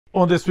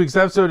On this week's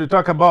episode, we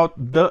talk about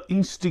the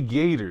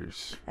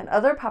Instigators. And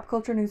other pop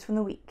culture news from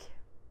the week.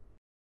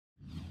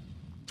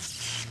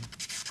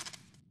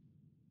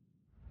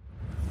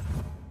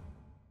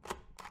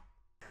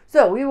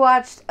 So, we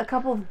watched a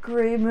couple of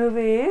great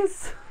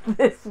movies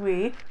this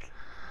week.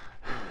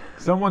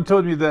 Someone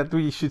told me that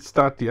we should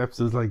start the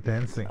episodes like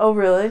dancing. Oh,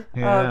 really?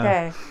 Yeah.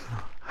 Okay.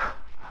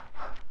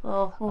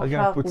 Well,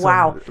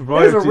 wow.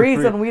 There's a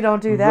reason we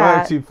don't do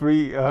that.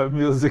 Royalty-free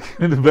music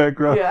in the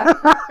background. Yeah.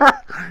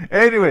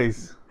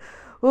 Anyways.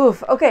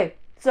 Oof. Okay.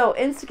 So,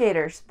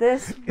 Instigators.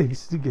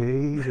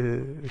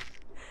 Instigators.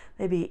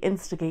 They be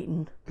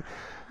instigating.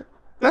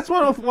 That's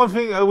one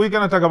thing we're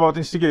gonna talk about.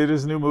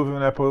 Instigators, new movie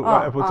on Apple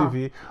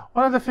TV.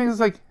 One of the things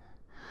like,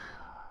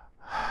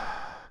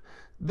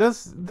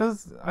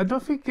 I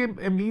don't think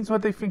it means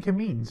what they think it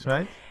means,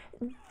 right?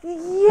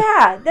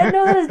 Yeah,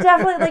 that is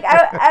definitely like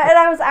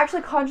I was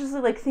actually consciously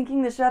like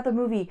thinking this throughout the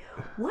movie.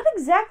 What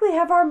exactly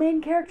have our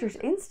main characters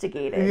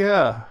instigated?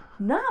 Yeah,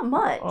 not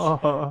much.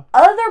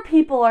 Other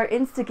people are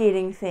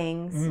instigating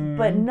things,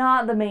 but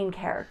not the main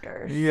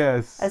characters.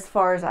 Yes, as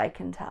far as I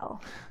can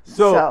tell.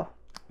 So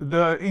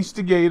the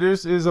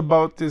Instigators is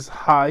about this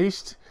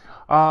heist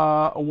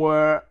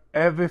where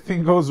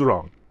everything goes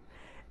wrong.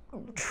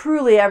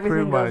 Truly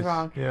everything goes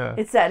wrong. Yeah.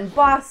 It's set in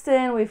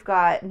Boston. We've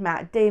got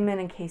Matt Damon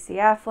and Casey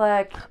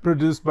Affleck.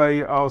 Produced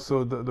by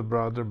also the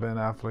brother Ben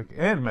Affleck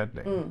and Matt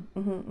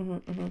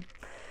Damon.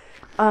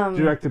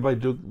 Directed by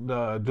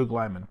Doug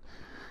Liman,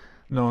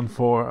 known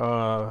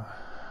for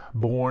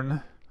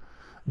Bourne,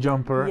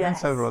 Jumper, and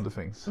several other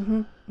things.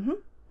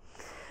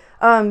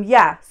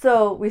 Yeah,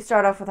 so we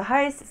start off with a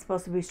heist. It's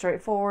supposed to be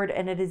straightforward,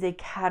 and it is a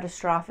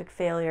catastrophic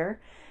failure.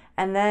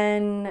 And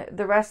then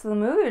the rest of the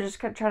movie, we're just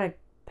trying to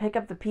pick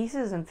up the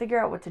pieces and figure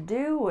out what to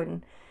do.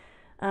 And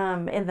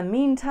in the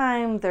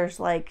meantime, there's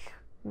like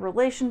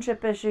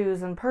relationship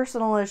issues and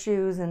personal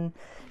issues and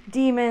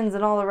demons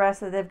and all the rest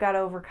that they've got to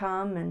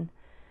overcome.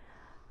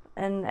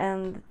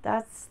 And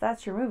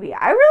that's your movie.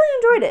 I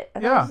really enjoyed it.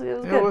 Yeah, it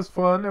was good. It was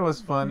fun. It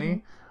was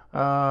funny.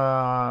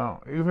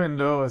 Even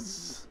though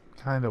it's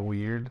kind of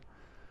weird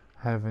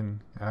having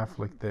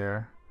Affleck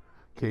there,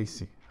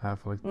 Casey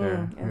Affleck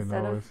there,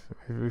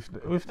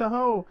 with the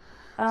whole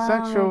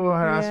sexual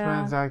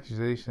harassment,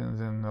 accusations,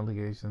 and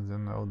allegations,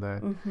 and all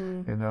that.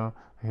 You know,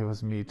 it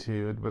was Me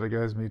Too, but I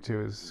guess Me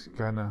Too is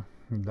kind of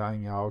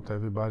dying out.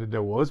 Everybody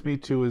that was Me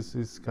Too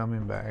is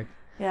coming back.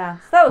 Yeah,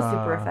 so that was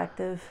super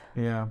effective.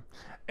 Yeah.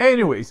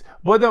 Anyways,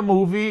 but the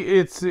movie,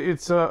 it's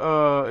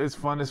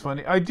fun. It's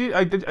funny. I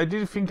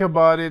did think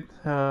about it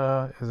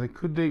as I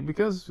could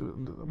because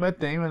Matt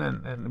Damon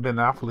and Ben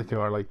Affleck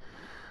are like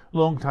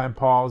long-time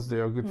pals. They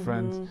are good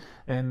friends,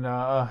 and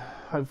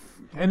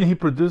he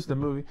produced the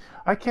movie.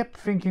 I kept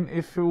thinking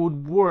if it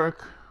would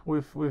work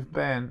with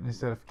Ben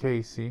instead of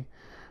Casey,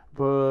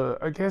 but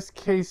I guess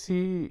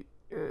Casey,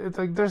 it's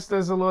like there's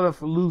a lot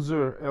of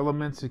loser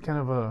elements. It kind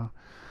of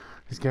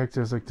his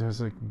character is like there's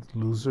like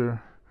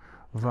loser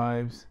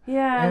vibes.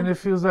 Yeah, and it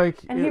feels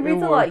like and he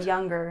reads a lot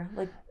younger,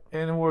 like,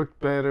 and it worked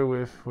better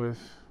with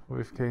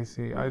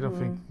Casey. I don't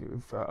think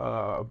if,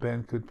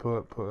 Ben could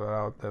put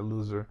out that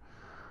loser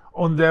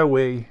on their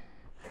way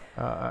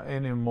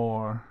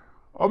anymore.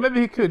 Or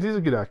maybe he could. He's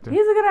a good actor.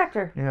 He's a good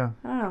actor. Yeah.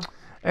 I don't know.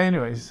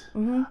 Anyways,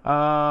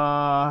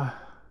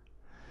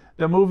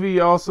 the movie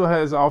also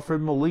has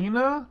Alfred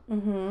Molina.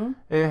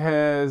 It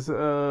has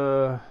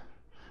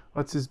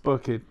what's his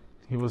bucket?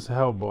 He was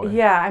Hellboy.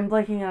 Yeah, I'm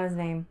blanking on his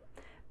name.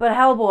 But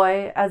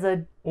Hellboy, as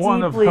a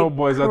one of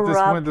Hellboys corrupt... at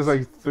this point, there's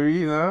like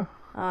 3, no?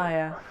 Oh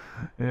yeah.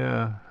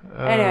 Yeah.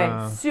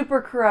 Anyway,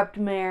 super corrupt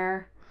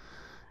mayor.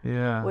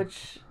 Yeah.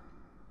 Which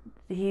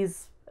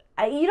he's.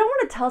 You don't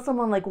want to tell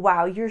someone like,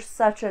 "Wow, you're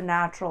such a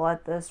natural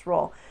at this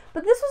role,"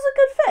 but this was a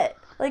good fit.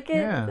 Like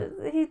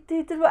he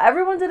did.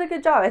 Everyone did a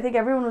good job. I think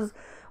everyone was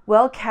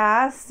well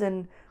cast,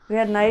 and we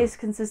had nice,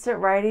 consistent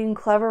writing,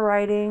 clever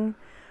writing.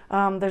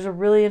 There's a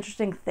really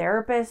interesting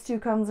therapist who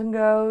comes and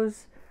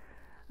goes.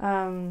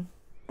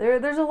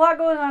 There's a lot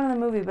going on in the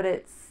movie, but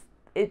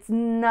it's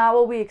not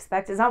what we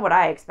expected. It's not what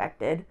I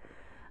expected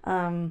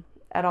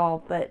at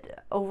all.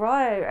 But overall,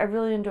 I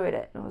really enjoyed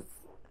it. It was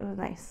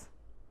nice.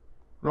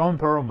 Ron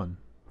Perlman.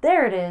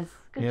 There it is.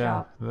 Good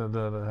job. Yeah,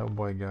 the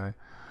Hellboy guy.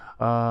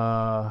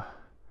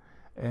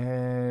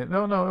 And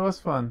no, it was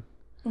fun.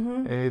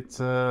 It's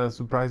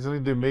surprisingly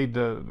they made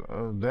the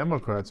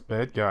Democrats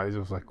bad guys. It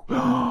was like,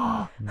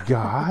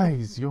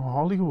 guys, you're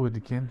Hollywood,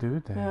 you can't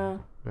do that. Yeah.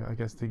 But I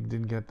guess they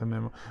didn't get the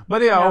memo.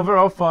 But yeah,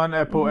 overall fun.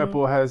 Apple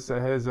has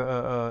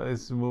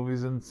its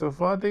movies, and so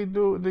far they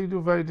do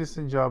very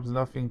decent jobs.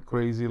 Nothing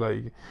crazy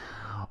like,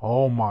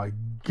 oh my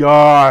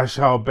gosh,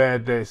 how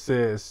bad this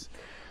is.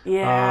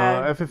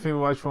 Yeah. Everything we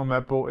watch from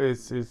Apple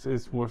is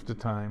worth the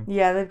time.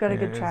 Yeah, they've got a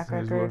good track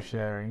record. It's worth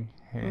sharing.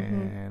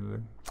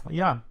 And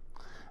yeah.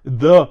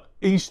 The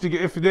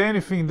Instigator, if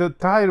anything, the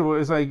title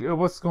is like, it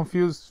was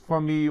confused for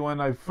me when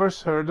I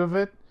first heard of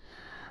it,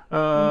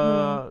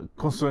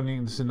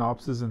 concerning the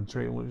synopsis and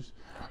trailers.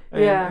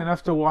 And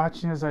after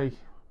watching, it's like,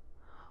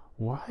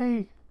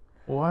 why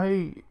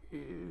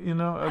you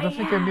know, I don't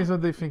think it means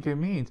what they think it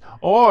means.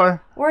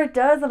 Or it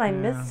does, and I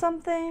missed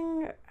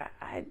something.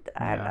 I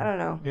don't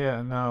know.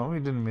 Yeah, no, we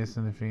didn't miss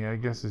anything. I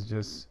guess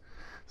it's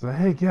like,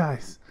 hey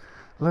guys,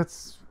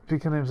 let's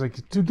pick a name. It's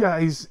like 2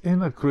 guys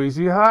in a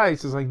crazy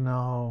heist. It's like,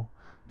 no,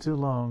 too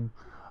long.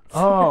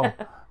 Oh,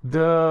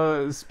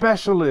 the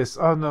Specialists.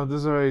 Oh no,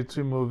 there's already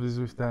 3 movies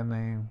with that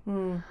name.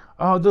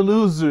 Oh, The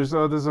Losers.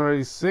 Oh, there's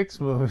already 6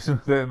 movies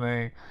with that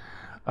name.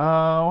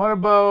 What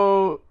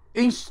about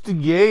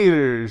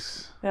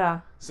Instigators?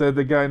 Yeah. Said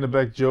the guy in the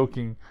back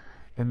joking.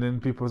 And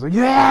then people was like,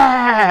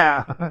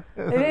 yeah!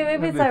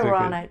 Maybe it's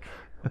ironic.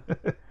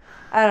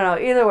 I don't know.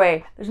 Either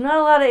way, there's not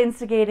a lot of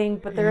instigating,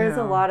 but there is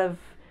a lot of.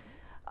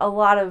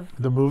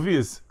 The movie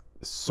is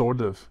sort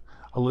of,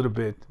 a little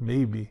bit,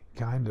 maybe,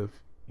 kind of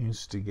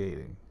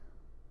instigating.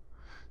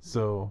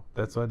 So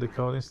that's why they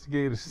call it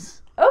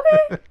Instigators.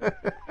 Okay,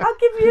 I'll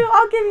give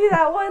you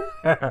that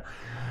one.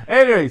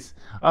 Anyways,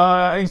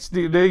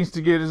 the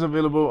Instigators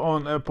available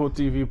on Apple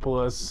TV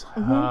Plus.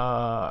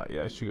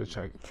 Yeah, I should go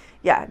check.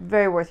 Yeah,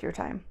 very worth your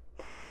time.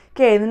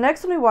 Okay, the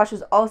next one we watched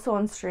is also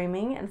on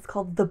streaming, and it's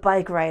called The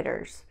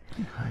Bikeriders.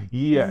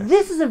 Yes.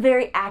 This is a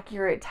very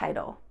accurate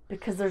title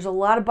because there's a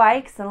lot of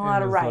bikes and a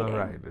lot of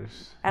riding.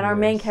 And our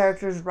main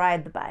characters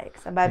ride the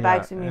bikes. And by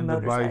bikes we mean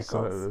motorcycles. The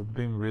bikes are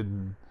being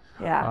ridden.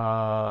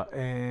 Yeah.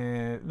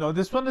 And no,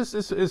 this one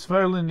is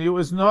fairly new.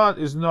 It's not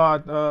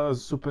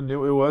super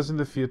new. It was in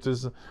the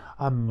theaters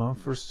a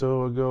month or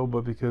so ago,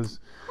 but because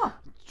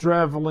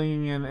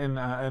traveling and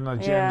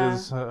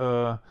agendas,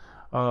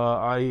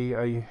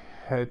 I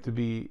had to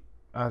be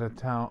out of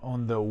town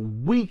on the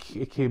week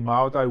it came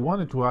out. I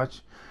wanted to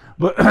watch,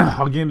 but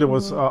again there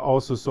was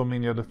also so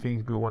many other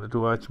things we wanted to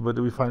watch. But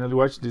we finally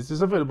watched this.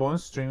 It's available on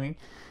streaming.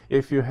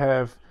 If you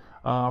have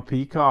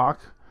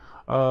Peacock.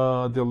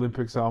 The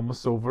Olympics are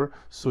almost over,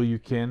 so you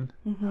can.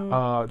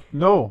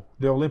 No,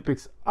 the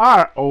Olympics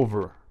are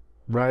over,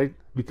 right?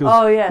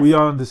 Because we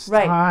are on this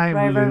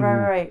time loop.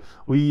 Right.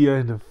 We are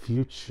in the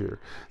future.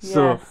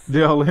 So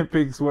the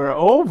Olympics were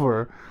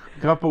over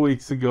a couple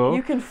weeks ago.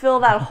 You can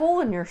fill that hole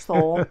in your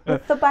soul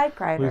with the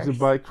Bikeriders. With the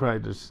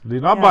Bikeriders. They're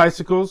not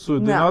bicycles, so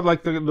they're not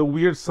like the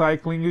weird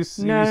cycling you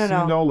see in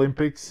the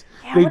Olympics.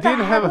 Yeah, what the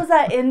heck was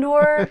that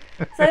indoor?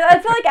 So I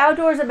feel like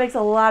outdoors it makes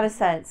a lot of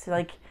sense.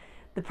 Like,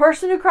 the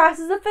person who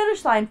crosses the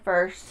finish line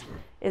first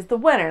is the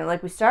winner.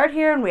 Like, we start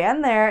here and we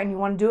end there, and you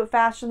want to do it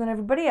faster than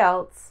everybody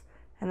else,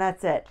 and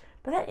that's it.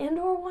 But that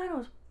indoor one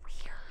was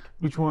weird.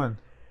 Which one?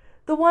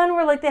 The one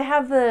where, like, they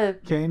have the...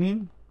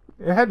 Caning?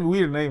 It had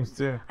weird names,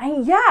 too.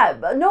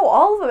 No,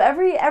 all of them.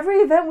 Every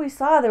event we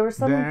saw, there was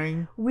some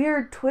Daring.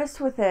 Weird twist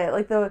with it.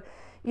 Like,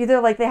 either,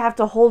 like, they have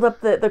to hold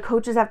up the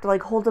coaches have to,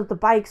 like, hold up the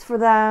bikes for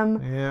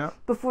them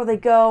before they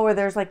go, or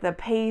there's, like, the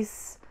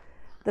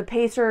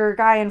pacer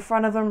guy in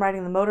front of them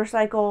riding the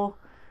motorcycle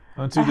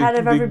ahead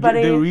of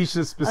everybody. They reach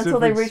a specific until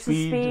they reach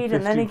speed, the speed, 50,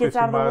 and then he gets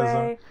out of the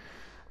way.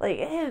 Like,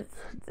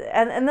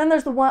 and then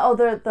there's the one,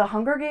 the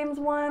Hunger Games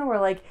one, where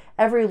like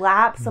every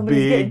lap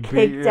somebody's getting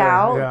kicked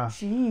out. Yeah.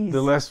 Jeez.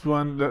 The last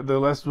one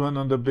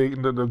on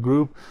the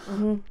group.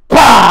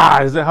 Bah!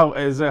 Is that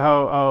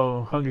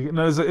how Hunger Games?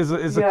 No,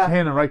 it's a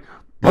cannon, right?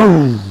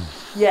 Boom.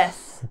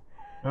 Yes.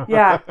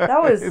 Yeah,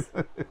 that was.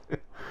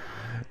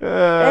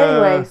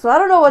 Anyway, so I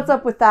don't know what's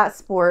up with that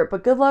sport,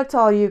 but good luck to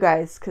all you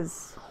guys,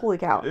 because holy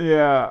cow.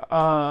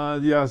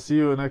 Yeah. See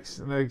you next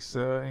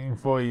in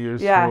 4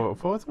 years. Yeah.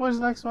 For what's the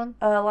next one?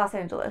 Los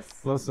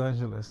Angeles. Los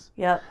Angeles.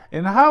 Yep.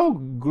 And how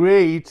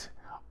great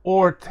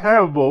or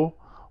terrible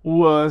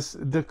was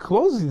the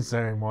closing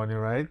ceremony,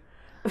 right?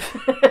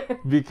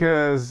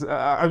 Because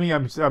I mean,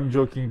 I'm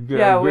joking.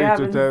 Great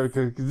or terrible,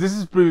 because this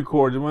is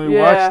pre-recorded. When we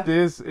watched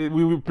this,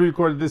 we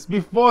pre-recorded this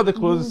before the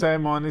closing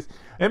ceremonies.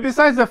 And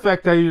besides the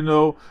fact that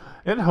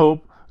and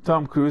hope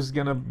Tom Cruise is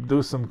gonna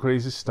do some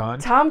crazy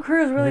stunt. Tom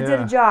Cruise really did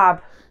a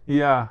job.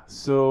 Yeah.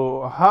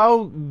 So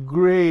how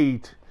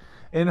great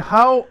and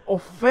how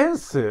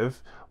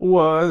offensive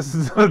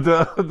was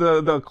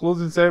the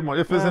closing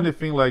ceremony? If there's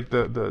anything like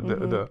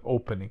the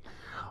opening.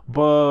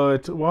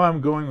 But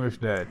I'm going with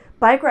that.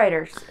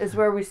 Bikeriders is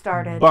where we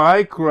started.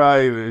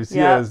 Bikeriders,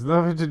 yes,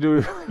 nothing to do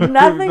with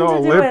nothing the to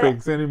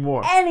Olympics do with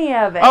anymore. Any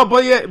of it. Oh,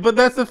 but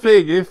that's the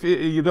thing. If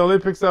the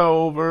Olympics are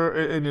over,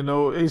 and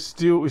we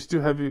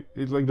still have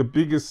like the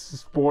biggest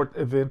sport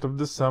event of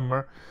the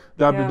summer,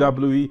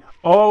 WWE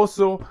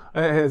also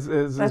has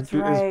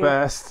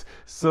passed,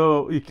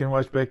 so you can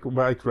watch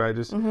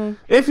Bikeriders.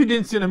 If you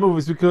didn't see the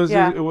movies, because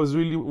it was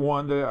really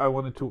one that I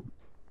wanted to.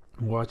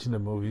 Watching the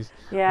movies,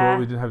 but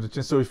we didn't have the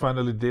chance, so we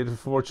finally did.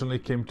 Fortunately,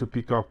 came to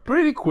Peacock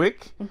pretty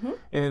quick, and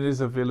it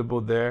is available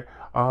there.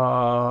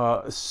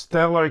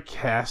 Stellar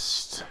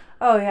cast.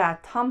 Oh yeah,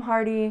 Tom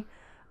Hardy,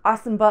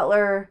 Austin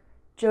Butler,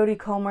 Jodi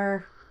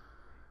Comer,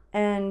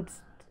 and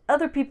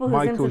other people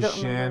whose names I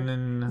don't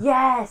remember.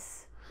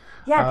 Yes.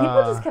 Yeah,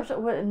 people just kept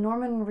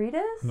Norman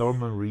Reedus.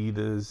 Norman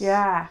Reedus.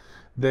 Yeah.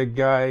 That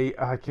guy,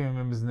 I can't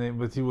remember his name,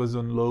 but he was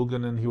on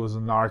Logan and he was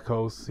on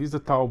Narcos. He's a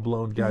tall,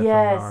 blonde guy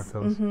Yes.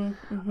 from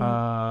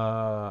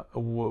Narcos.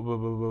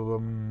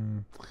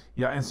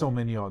 Yeah, and so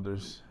many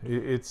others.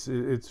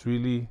 It's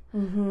really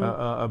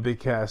a big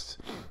cast.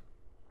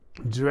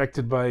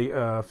 Directed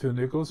by Phil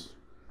Nichols.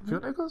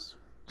 Phil Nichols?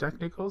 Jack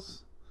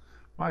Nichols?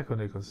 Michael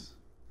Nichols?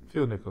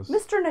 Phil Nichols.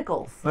 Mr.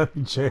 Nichols. Let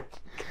me check.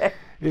 Okay.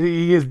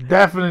 He is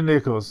definitely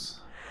Nichols.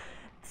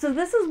 So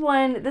this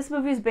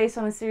movie is based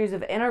on a series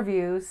of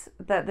interviews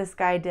that this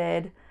guy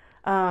did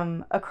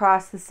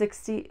across the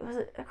 60s. Was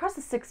it across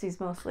the 60s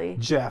mostly?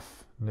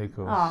 Jeff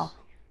Nichols. Oh,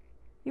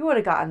 you would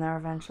have gotten there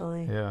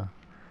eventually. Yeah.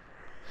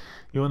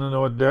 You want to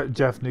know what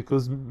Jeff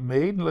Nichols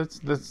made? Let's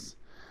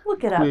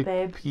Look it up,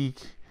 babe. Peek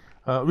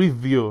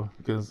review,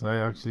 because I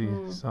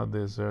actually saw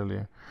this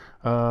earlier.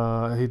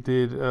 He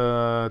did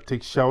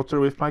Take Shelter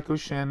with Michael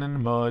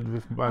Shannon, Mud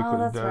with Michael. Oh,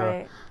 that's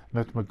right.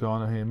 Matt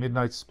McConaughey,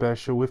 Midnight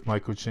Special with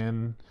Michael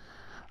Shannon.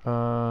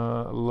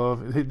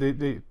 Love.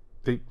 They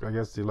I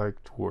guess they like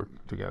to work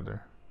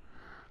together.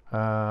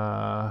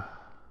 Hank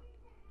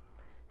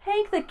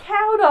the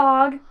Cow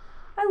Dog.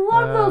 I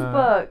love those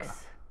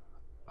books.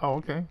 Oh,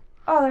 okay.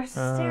 Oh, they're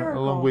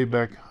hysterical. A Long Way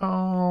Back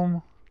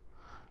Home.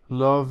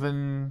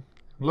 Loving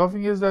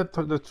is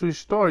the true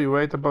story,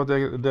 right? About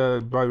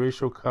the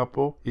biracial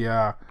couple.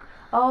 Yeah.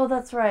 Oh,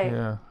 that's right.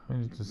 Yeah, I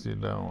need to see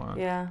that one.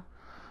 Yeah.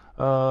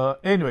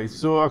 Anyway,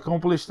 so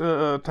accomplished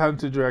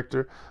talented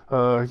director.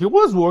 He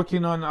was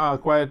working on A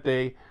Quiet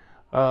Day,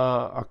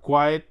 A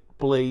Quiet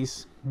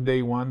Place,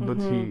 Day One, but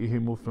he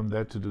moved from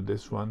there to do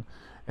this one.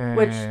 And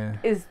which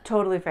is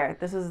totally fair.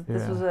 This was a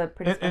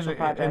pretty special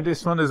project. And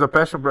this one is a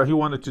passion project. He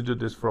wanted to do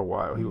this for a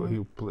while.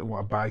 He played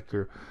a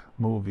biker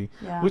movie,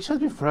 which has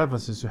been forever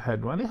since you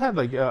had one. We had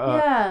like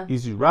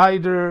Easy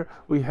Rider.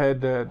 We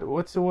had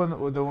what's the one?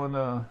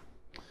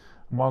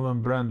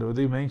 Marlon Brando.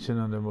 They mentioned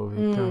on the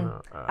movie.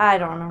 I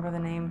don't remember the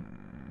name.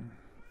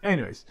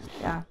 Anyways,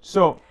 yeah.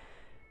 So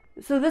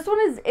this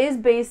one is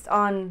based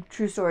on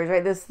true stories,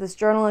 right? This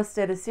journalist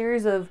did a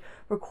series of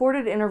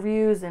recorded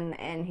interviews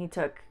and he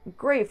took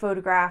great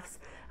photographs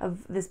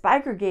of this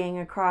biker gang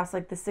across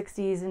like the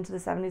 60s into the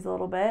 70s a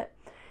little bit.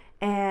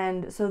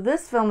 And so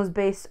this film is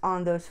based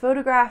on those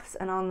photographs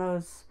and on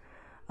those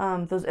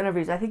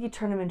interviews. I think he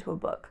turned them into a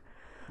book.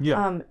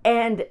 Yeah.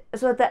 And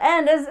so at the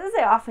end, as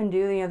they often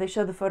do, they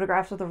show the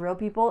photographs of the real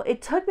people.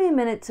 It took me a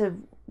minute to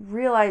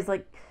realize,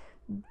 like,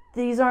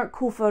 these aren't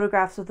cool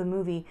photographs of the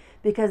movie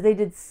because they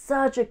did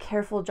such a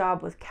careful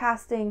job with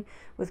casting,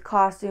 with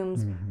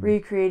costumes,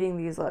 recreating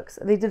these looks.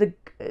 They did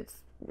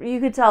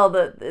you could tell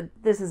that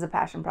this is a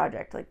passion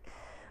project. Like,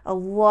 a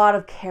lot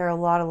of care, a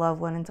lot of love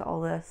went into all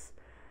this.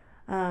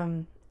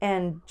 And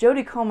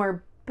Jodi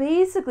Comer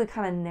basically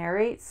kind of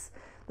narrates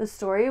the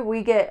story.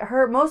 We get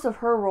most of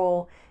her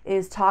role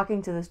is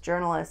talking to this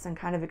journalist and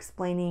kind of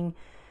explaining,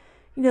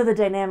 the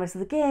dynamics of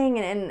the gang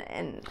and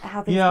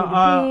how things came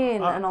to be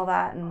and all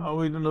that. And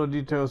we don't know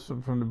details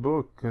from the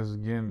book because,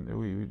 again,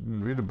 we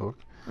didn't read the book.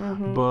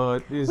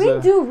 But we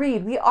do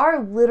read. We are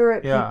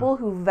literate people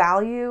who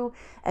value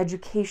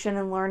education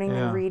and learning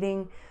and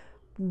reading.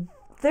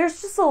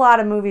 There's just a lot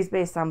of movies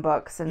based on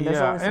books, and there's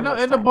only so much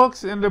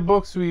time. In the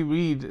books we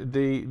read,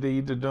 they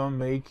either don't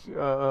make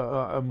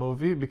a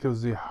movie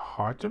because they're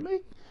hard to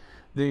make.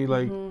 They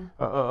like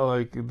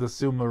the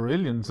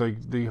Silmarillions, like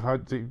they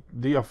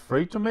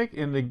afraid to make,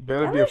 and they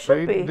better be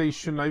afraid. They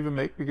should not even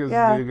make because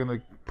they're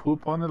gonna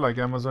poop on it, like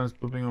Amazon is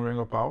pooping on Ring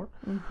of Power.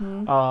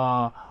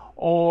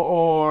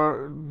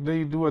 Or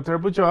they do a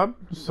terrible job.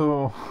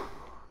 So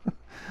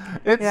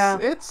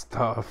it's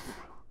tough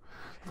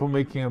for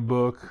making a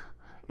book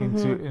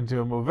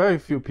into a movie. Very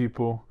few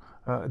people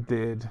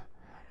did.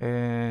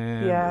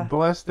 And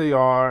blessed they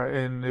are,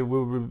 and it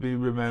will be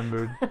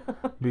remembered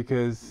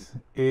because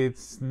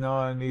it's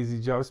not an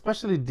easy job,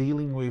 especially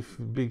dealing with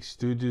big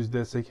studios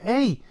that's like,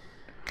 hey,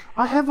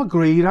 I have a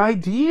great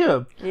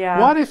idea.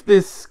 What if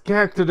this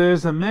character that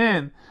is a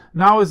man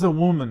now is a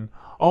woman?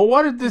 Or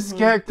what if this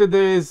character that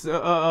is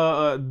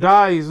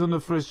dies in the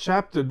first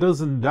chapter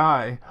doesn't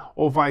die,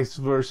 or vice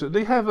versa?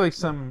 They have like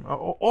some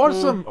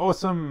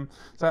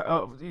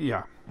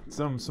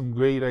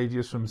great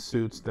ideas from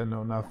Suits that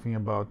know nothing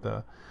about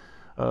the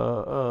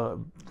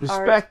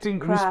respecting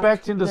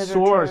the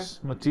source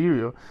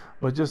material,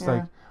 but just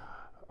like,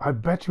 I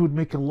bet you would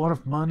make a lot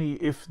of money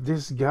if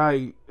this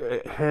guy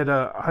had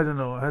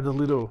a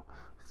little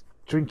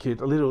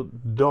trinket, a little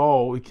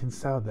doll. We can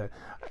sell that.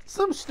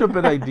 Some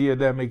stupid idea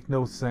that makes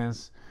no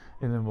sense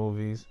in the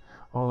movies.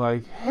 Or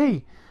like,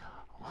 hey,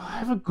 I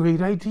have a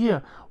great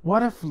idea.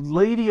 What if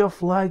Lady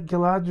of Light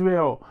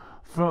Galadriel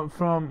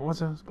from what's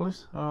that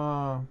place?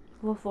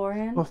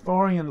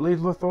 Lady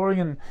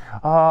Lothorian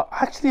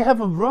actually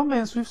have a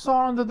romance with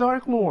Sauron the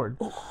Dark Lord.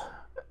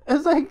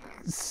 It's like,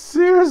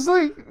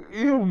 seriously,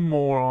 you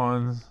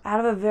morons. Out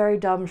of a very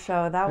dumb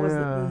show. That was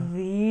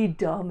the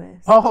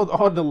dumbest.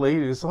 Oh, the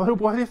latest.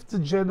 What if the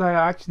Jedi are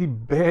actually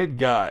bad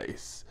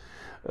guys?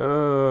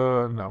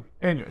 No.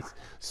 Anyways,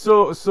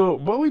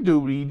 but we do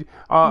read.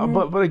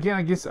 But again,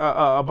 I guess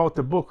about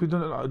the book, we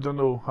don't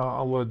know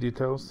a lot of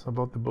details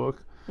about the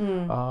book.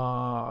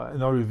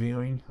 Not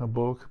reviewing a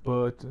book,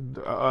 but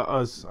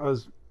as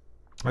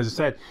I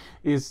said,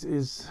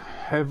 is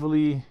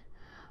heavily.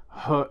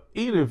 Her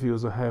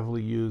interviews are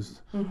heavily used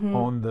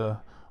on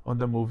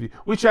the movie,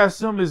 which I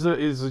assume is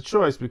a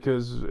choice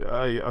because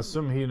I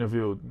assume he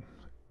interviewed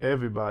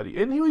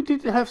everybody, and he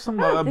did have some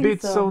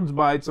sound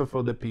bites of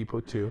other people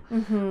too,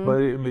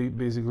 but it may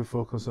basically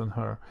focus on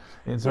her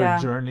and her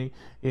journey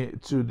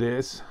to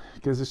this,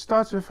 because it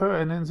starts with her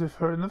and ends with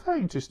her in a very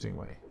interesting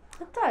way.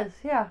 It does,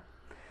 yeah,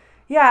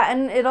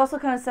 and it also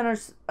kind of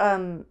centers.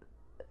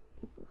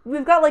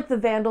 We've got like the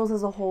Vandals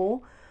as a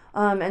whole.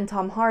 And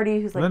Tom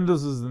Hardy, who's like...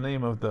 Vandals is the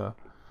name of the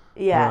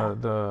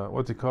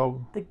what's it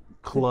called? The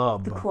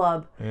club. The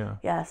club. Yeah.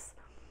 Yes.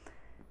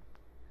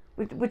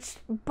 Which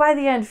by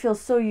the end feels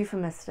so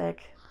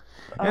euphemistic.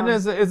 And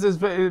it's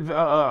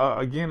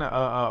again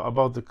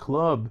about the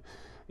club.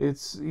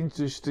 It's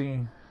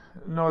interesting,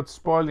 not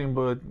spoiling,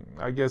 but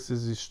I guess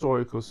it's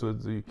historical, so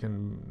you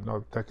can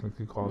not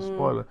technically call it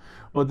spoiler.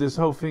 But this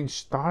whole thing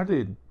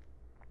started.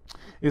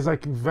 It's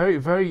like very,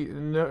 very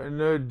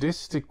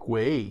nerdistic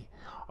way.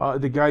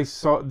 The guy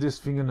saw this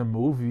thing in the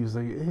movie. He's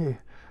like, "Hey,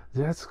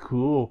 that's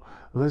cool.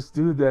 Let's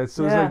do that."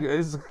 So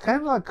it's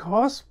kind of like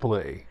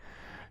cosplay.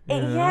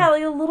 Yeah,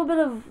 like a little bit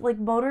of like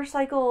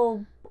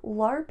motorcycle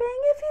LARPing,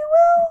 if you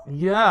will.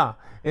 Yeah,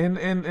 and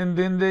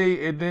then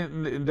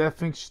that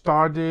thing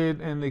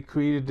started, and they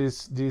created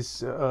this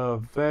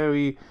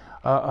very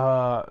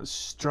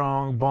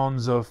strong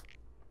bonds of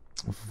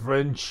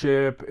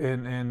friendship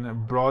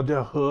and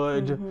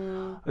brotherhood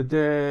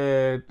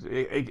that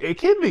it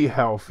can be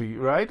healthy,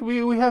 right?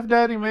 We have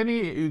that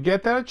you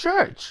get that at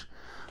church,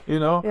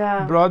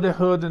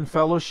 brotherhood and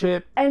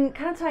fellowship. And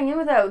kind of tying in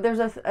with that, there's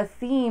a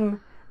theme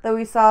that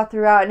we saw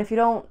throughout, and if you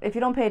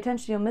don't pay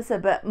attention, you'll miss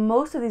it. But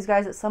most of these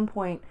guys at some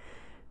point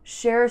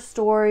share a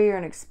story or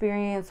an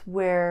experience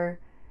where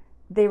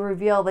they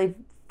reveal they're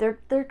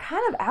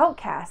kind of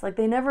outcasts. Like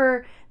they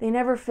never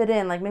fit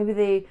in. Like maybe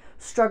they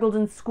struggled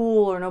in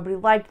school, or nobody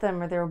liked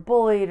them, or they were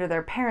bullied, or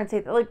their parents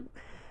hate them. Like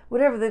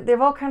whatever.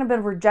 They've all kind of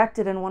been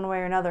rejected in one way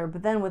or another.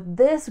 But then with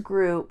this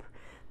group,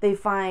 they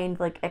find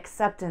like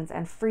acceptance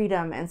and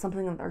freedom and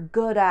something that they're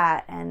good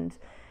at, and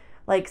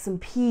like some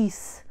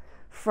peace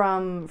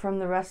from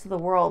the rest of the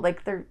world.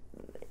 Like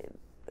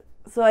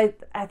so I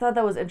thought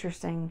that was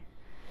interesting.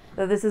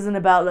 That this isn't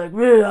about like,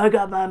 I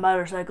got my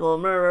motorcycle,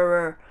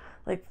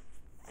 like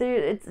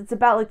it's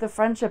about like the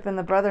friendship and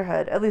the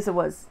brotherhood. At least it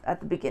was at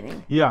the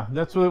beginning. Yeah,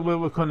 that's what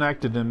we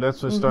connected, and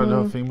that's what started the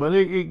whole thing. But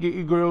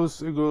it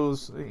grows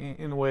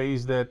in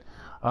ways that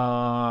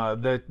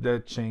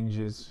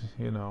changes.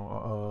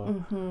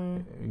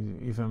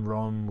 Even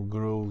Rome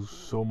grew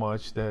so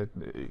much that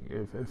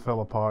it fell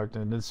apart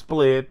and it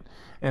split,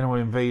 and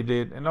we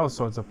invaded, and all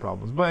sorts of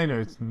problems. But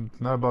anyway, it's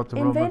not about the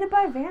invaded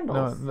by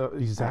Vandals. No,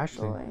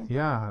 exactly. Actually.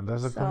 Yeah,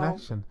 there's a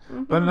connection.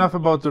 But enough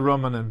about the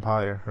Roman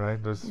Empire,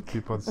 right? There's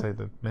people that say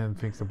that man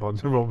thinks about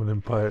the Roman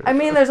Empire. I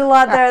mean, there's a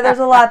lot there. There's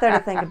a lot there to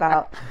think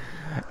about.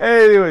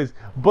 Anyways,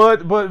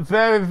 but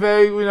very,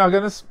 very, we're not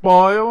gonna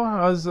spoil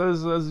as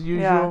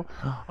usual.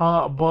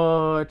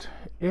 But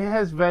it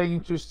has very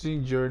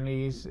interesting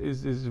journeys.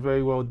 Is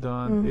very well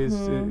done.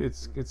 It's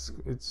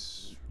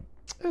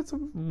a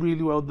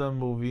really well done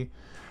movie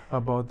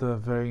about a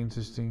very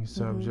interesting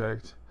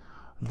subject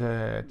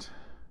that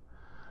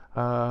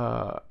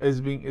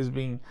is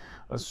being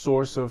a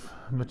source of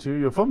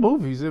material for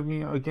movies. I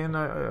mean, again,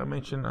 I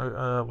mentioned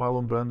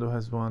Marlon Brando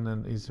has one,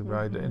 and Easy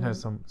Rider, and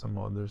has some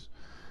others.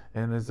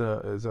 And it's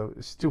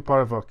still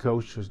part of our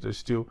cultures. There's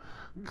still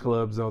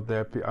clubs out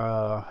there,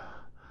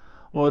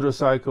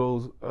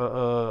 motorcycles,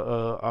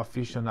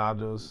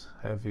 aficionados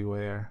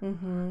everywhere,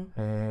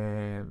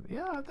 and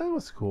yeah, that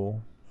was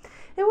cool.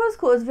 It was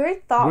cool. It's very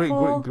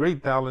thoughtful.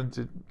 Great talent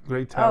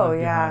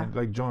behind.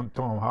 Like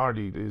Tom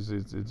Hardy is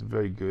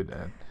very good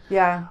at.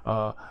 Yeah.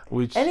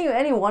 Which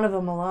any one of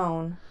them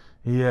alone.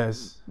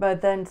 Yes. But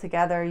then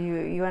together,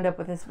 you end up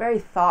with this very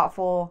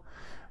thoughtful.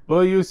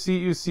 Well, you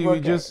see, we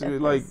just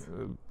like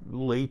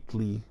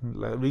recently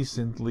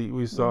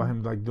we saw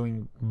him like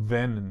doing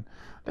Venom.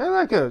 That's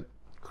like a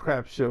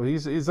crap show.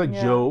 He's a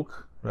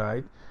joke,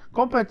 right?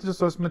 Compared to the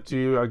source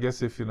material, I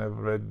guess if you never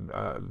read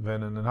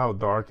Venom and how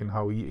dark and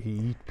how he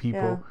eat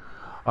people,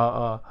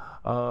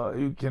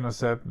 you can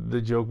accept the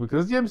joke,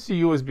 because the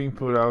MCU is being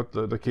put out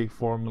the cake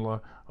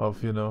formula of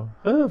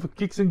for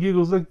kicks and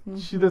giggles, like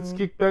let's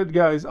kick bad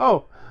guys.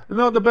 Oh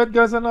no, the bad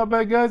guys are not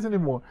bad guys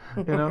anymore.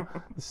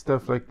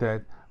 Stuff like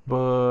that.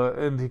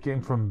 And he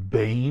came from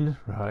Bane,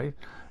 right?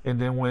 And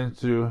then went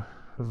to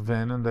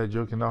Venom, that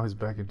joke, and now he's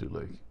back into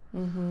like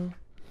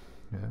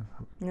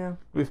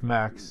with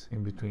Max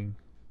in between.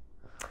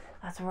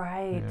 That's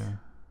right. Yeah.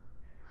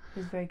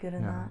 He's very good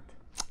in that.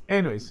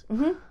 Anyways,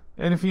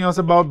 anything else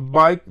about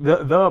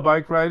the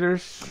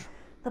Bikeriders?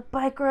 The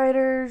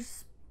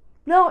Bikeriders.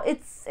 No,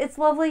 it's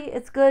lovely.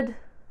 It's good.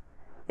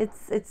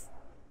 It's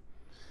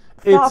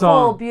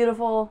thoughtful,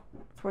 beautiful.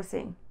 It's worth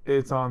seeing.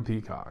 It's on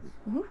Peacock.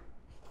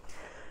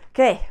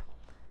 Okay,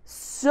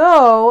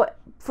 so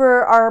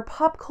for our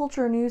pop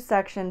culture news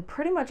section,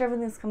 pretty much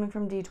everything's coming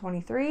from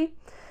D23,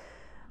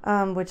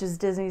 which is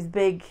Disney's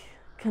big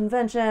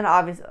convention.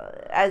 Obviously,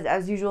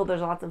 as usual,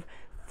 there's lots of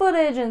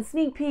footage and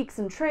sneak peeks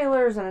and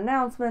trailers and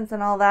announcements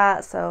and all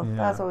that. So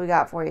that's what we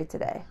got for you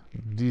today.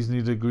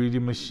 Disney, the greedy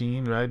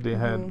machine, right? They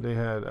had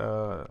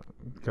a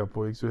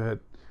couple weeks. We had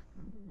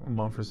a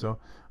month or so.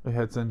 We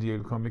had San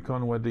Diego Comic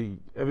Con where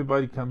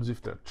everybody comes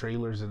with their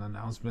trailers and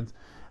announcements,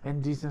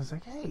 and Disney's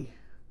like, hey,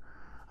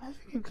 I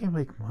think you can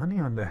make money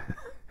on that.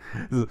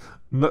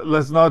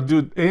 Let's not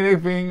do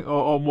anything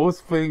or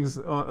most things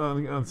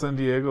on San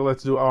Diego.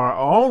 Let's do our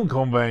own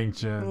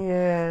convention.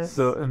 Yes.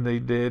 So, and they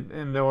did,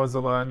 and there was a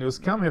lot of news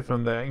coming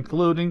from there,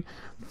 including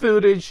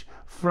footage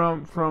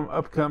from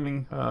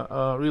upcoming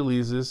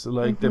releases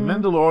like The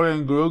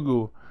Mandalorian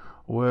Grogu,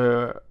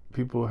 where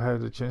people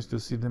had a chance to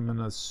see them in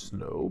a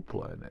snow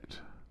planet.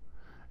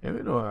 And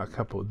we know a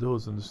couple of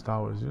those in the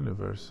Star Wars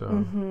universe.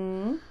 So,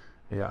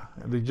 yeah,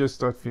 and they just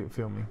start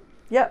filming.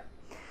 Yep.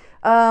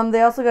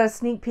 They also got a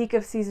sneak peek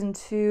of season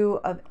 2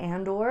 of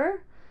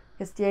Andor. I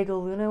guess Diego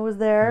Luna was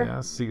there.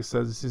 Yeah,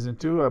 says season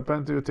 2.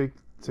 Apparently, it will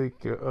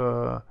take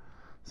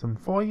some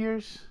 4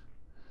 years.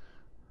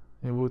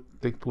 It will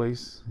take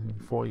place in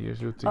 4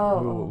 years. It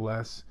will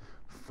last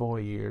 4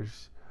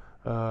 years.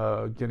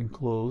 Getting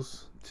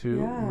close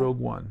to Rogue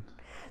One.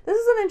 This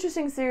is an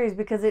interesting series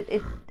because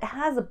it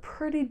has a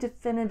pretty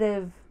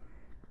definitive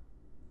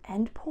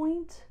end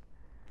point.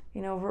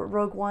 You know,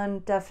 Rogue One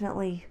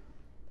definitely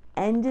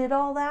ended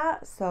all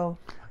that, so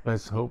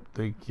let's hope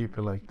they keep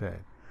it like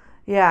that.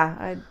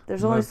 Yeah,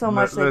 there's only so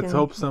much they can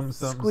hope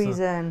squeeze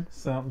in.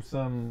 Some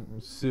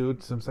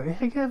suits. Some say,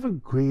 hey, I have a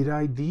great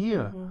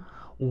idea.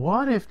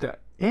 What if the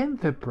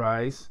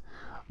Enterprise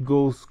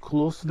goes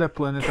close to the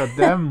planet at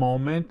that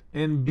moment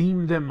and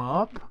beam them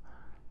up?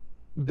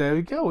 There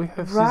we go. We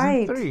have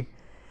season 3.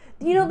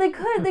 You know, they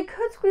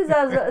could squeeze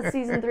out a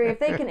season 3 if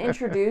they can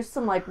introduce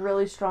some like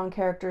really strong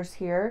characters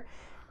here,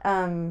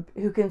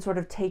 who can sort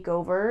of take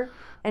over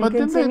and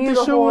continue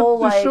the whole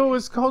like. The show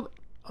is called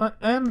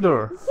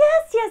Andor.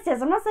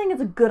 Yes. I'm not saying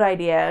it's a good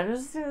idea.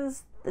 It's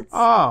we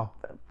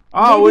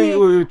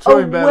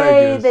throwing bad ideas. A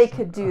way they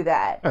could do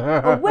that.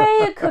 A way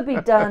it could be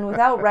done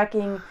without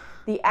wrecking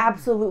the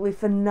absolutely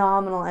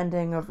phenomenal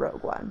ending of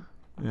Rogue One.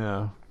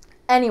 Yeah.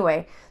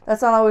 Anyway,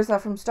 that's not always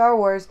stuff from Star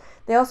Wars.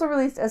 They also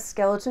released a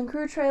Skeleton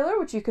Crew trailer,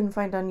 which you can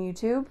find on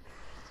YouTube.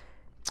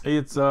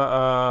 It's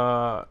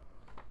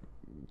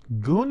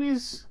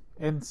Goonies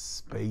in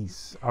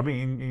space. I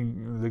mean,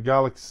 in the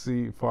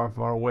galaxy far,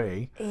 far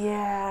away.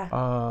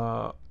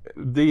 Yeah.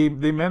 They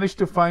managed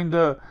to find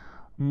the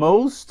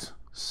most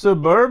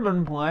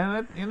suburban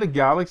planet in the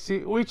galaxy,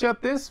 which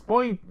at this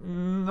point,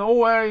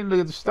 nowhere in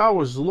the Star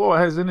Wars lore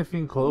has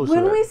anything close to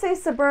that. When we say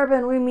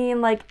suburban, we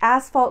mean like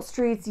asphalt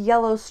streets,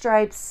 yellow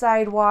stripes,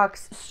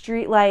 sidewalks,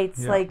 street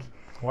lights, like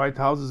white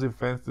houses and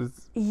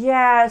fences.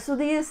 Yeah, so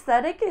the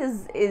aesthetic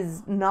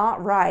is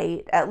not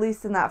right, at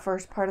least in that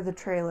first part of the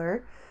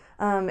trailer.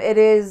 It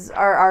is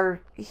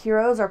our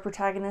heroes, our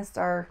protagonists,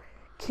 are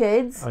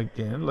kids.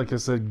 Again, like I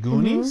said,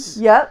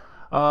 Goonies. Yep.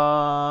 We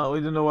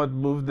don't know what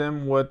moved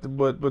them.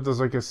 But there's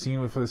like a scene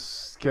with a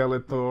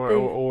Skeletor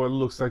or it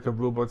looks like a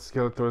robot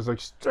Skeletor. It's like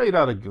straight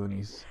out of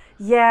Goonies.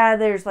 Yeah,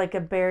 there's like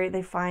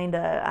they find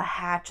a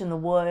hatch in the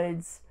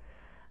woods.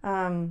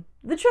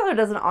 The trailer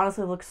doesn't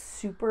honestly look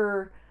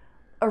super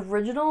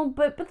original,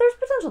 but there's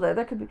potential there.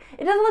 There could be.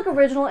 It doesn't look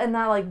original in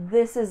that like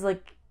this is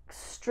like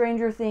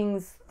Stranger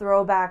Things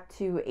throwback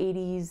to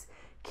 80s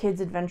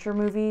kids adventure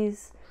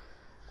movies.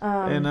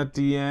 And at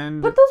the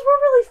end, but those were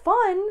really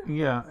fun.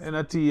 Yeah, and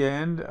at the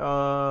end,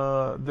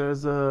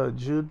 there's a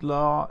Jude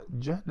Law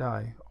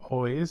Jedi.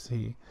 Or is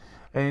he?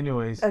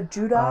 Anyways, a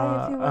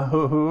Jedi, if you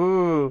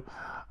will.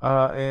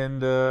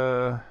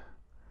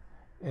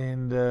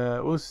 And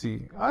we'll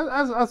see.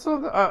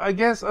 I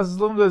guess as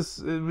long as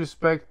it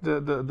respect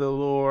the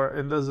lore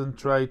and doesn't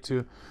try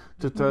to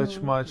touch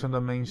much on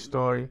the main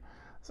story,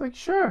 it's like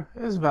sure,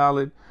 it's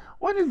valid.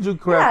 Why did you do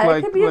crap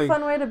like? Yeah, it could be a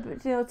fun way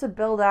to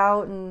build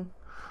out and.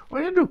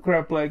 When you do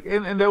crap like,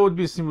 and that would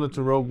be similar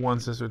to Rogue One,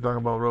 since we're talking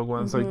about Rogue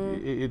One. It's like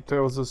it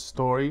tells a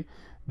story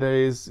that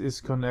is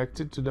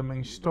connected to the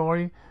main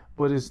story,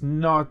 but it's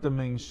not the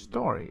main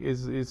story.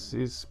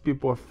 It's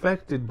people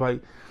affected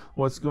by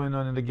what's going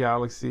on in the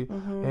galaxy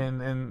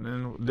and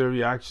their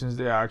reactions,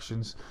 their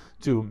actions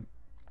to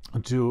I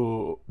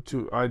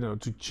don't know,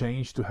 to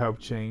change, to help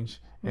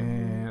change.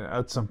 And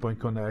at some point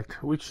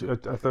connect, which I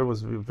thought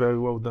was very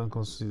well done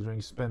considering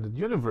expanded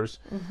universe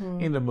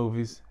in the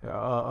movies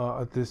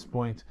at this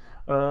point.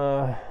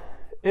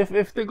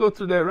 If they go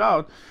through that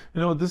route,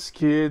 this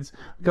kids,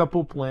 a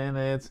couple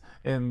planets,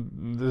 and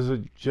there's a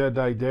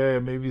Jedi there,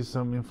 maybe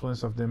some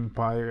influence of the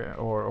Empire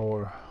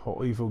or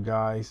evil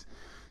guys,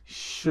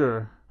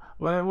 sure.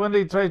 When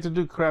they try to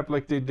do crap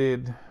like they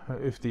did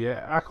with the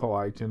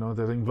Acolyte,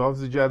 that involves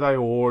the Jedi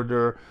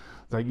Order,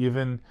 like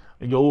even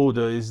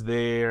Yoda is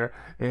there,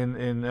 and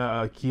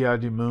Kia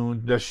the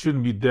Moon that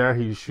shouldn't be there.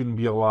 He shouldn't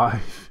be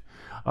alive.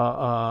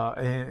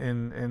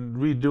 and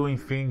redoing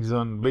things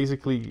on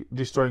basically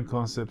destroying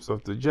concepts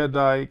of the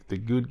Jedi, the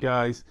good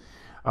guys,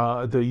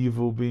 the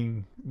evil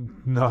being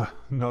not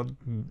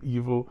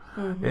evil,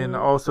 and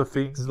also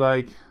things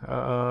like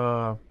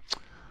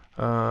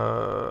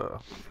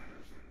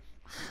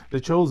the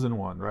chosen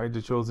one, right?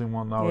 The chosen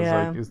one now is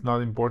like it's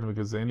not important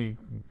because any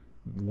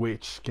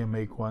witch can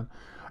make one.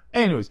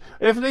 Anyways,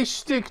 if they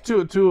stick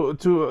to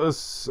a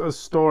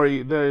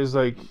story that is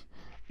like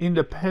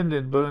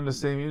independent but in the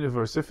same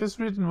universe, if it's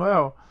written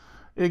well,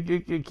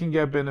 it can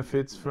get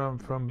benefits from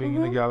being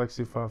in a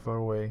galaxy far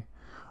away,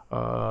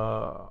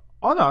 or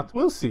not.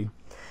 We'll see.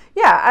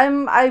 Yeah,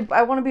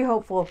 I want to be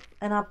hopeful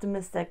and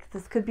optimistic.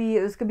 This could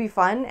be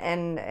fun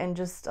and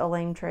just a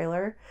lame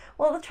trailer.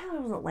 Well, the trailer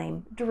wasn't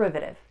lame.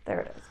 Derivative.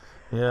 There it is.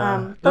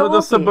 Yeah.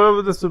 The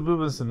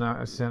suburban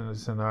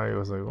scenario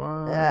was like,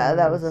 what? Yeah,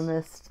 that was a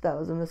missed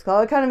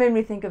call. It kind of made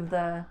me think of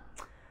the,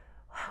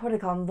 what do they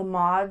call them? The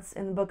mods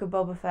in the Book of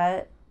Boba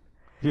Fett.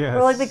 Yes.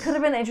 Where like they could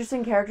have been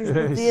interesting characters,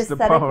 but the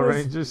aesthetic Power was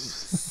Rangers.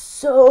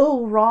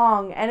 so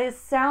wrong. And it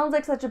sounds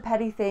like such a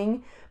petty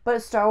thing,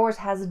 but Star Wars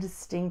has a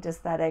distinct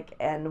aesthetic,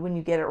 and when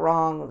you get it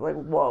wrong, like,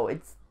 whoa,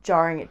 it's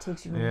jarring. It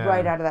takes you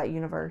right out of that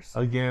universe.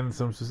 Again,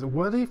 some says,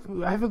 what if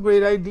I have a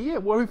great idea?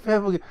 What if I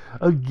have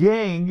a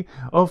gang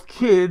of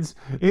kids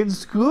in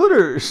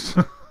scooters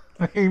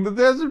in the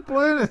desert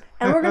planet?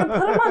 And we're gonna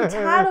put them on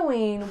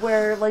Tatooine,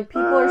 where like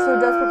people are so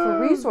desperate for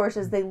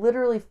resources, they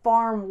literally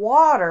farm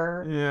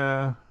water.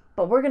 Yeah.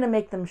 But we're gonna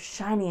make them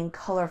shiny and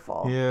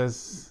colorful.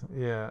 Yes.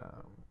 Yeah.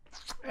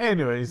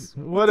 Anyways,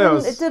 what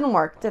else? It didn't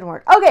work.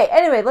 Okay,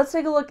 anyway, let's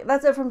take a look.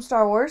 That's it from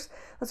Star Wars.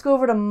 Let's go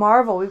over to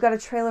Marvel. We've got a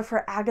trailer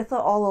for Agatha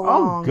All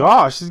Along. Oh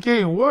gosh, it's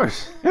getting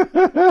worse. It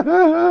could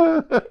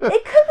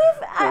be,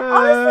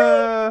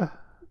 honestly,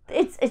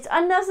 it's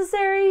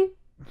unnecessary,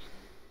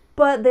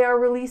 but they are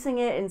releasing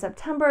it in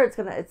September. It's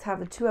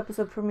have a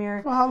 2-episode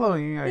premiere.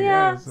 Following, I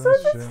guess. So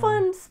it's just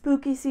fun,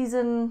 spooky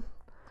season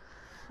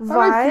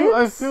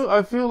vibes.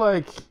 I feel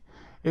like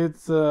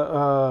it's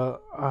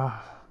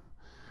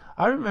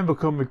I remember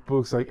comic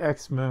books like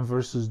X-Men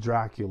versus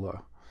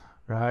Dracula,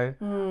 right?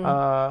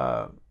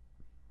 No,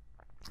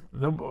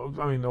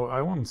 I mean, no,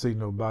 I won't say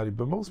nobody,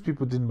 but most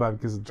people didn't buy it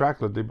because of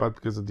Dracula. They bought it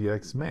because of the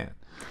X-Men,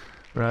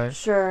 right?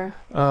 Sure.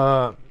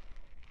 And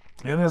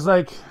it's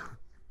like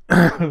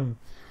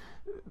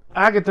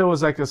Agatha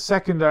was like a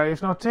secondary,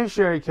 if not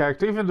tertiary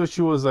character, even though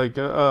she was like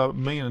a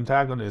main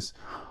antagonist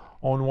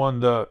on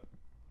Wanda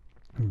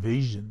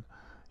Vision.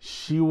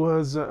 She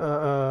was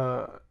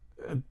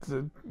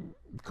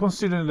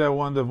considering that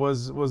Wanda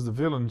was the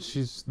villain,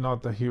 she's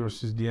not the hero,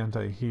 she's the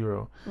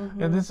anti-hero.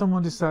 And then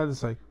someone decided,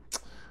 it's like,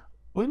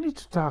 we need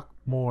to talk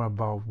more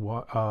about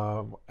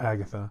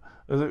Agatha.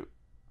 I was like,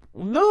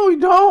 no, we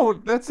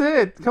don't. That's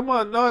it. Come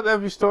on, not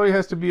every story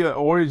has to be an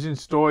origin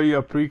story,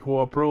 a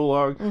prequel, a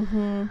prologue.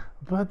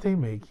 But they're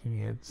making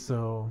it.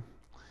 So,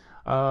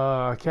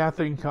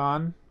 Kathryn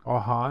Hahn, or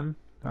Hahn.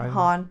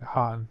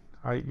 Hahn.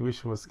 I wish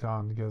it was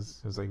Khan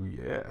because it was like,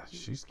 yeah,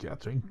 she's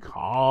Kathryn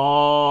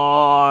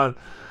Hahn.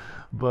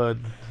 But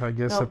I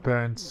guess her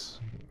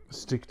parents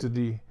stick to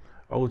the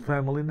old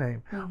family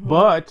name.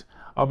 But,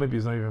 or maybe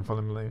it's not even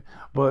family name.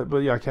 But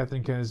yeah,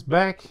 Kathryn Hahn is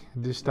back.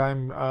 This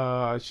time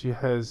she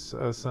has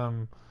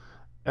some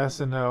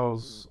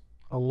SNL's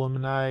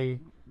alumni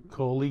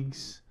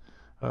colleagues.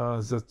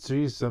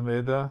 Zatri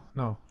Zameda.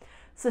 No.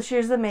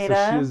 Sashir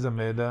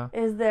Zameda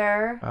is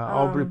there.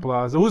 Aubrey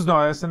Plaza, who's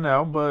not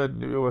SNL, but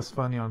it was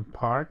funny on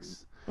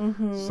Parks,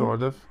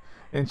 sort of.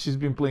 And she's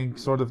been playing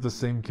sort of the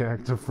same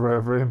character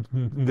forever, and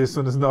this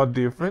one is not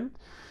different.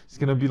 It's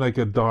going to be like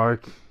a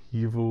dark,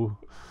 evil...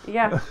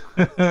 Yeah.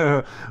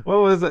 What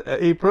was it?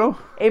 April?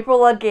 April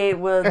Ludgate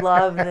would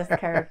love this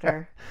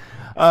character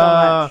so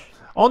much.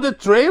 On the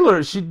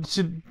trailer, she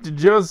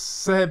just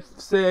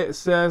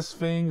says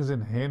things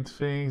and hint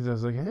things. I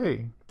was like,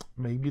 hey...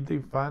 maybe they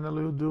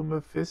finally will do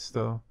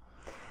Mephisto.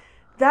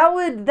 That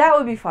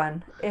would be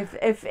fun.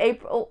 If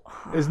April...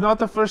 It's not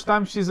the first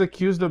time she's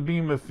accused of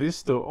being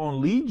Mephisto on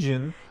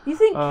Legion. You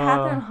think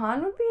Kathryn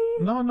Hahn would be?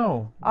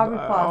 No. Aubrey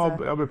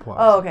Plaza. Aubrey Plaza.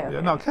 Oh, okay.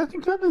 Yeah, no,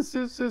 Kathryn Hahn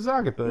is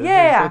Agatha.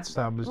 Yeah. That's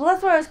established. Well,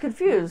 that's why I was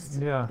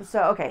confused. Yeah.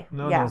 So, okay.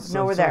 We're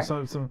there.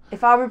 Some,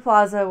 if Aubrey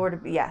Plaza were to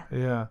be... Yeah.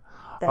 Yeah.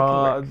 That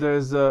can work.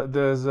 There's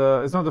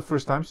it's not the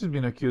first time she's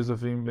been accused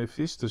of being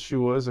Mephisto. She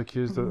was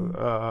accused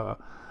of...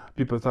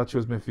 people thought she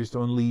was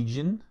Mephisto on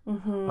Legion,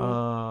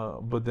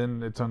 but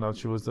then it turned out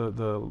she was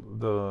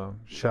the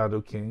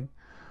Shadow King.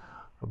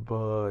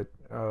 But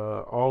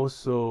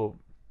also,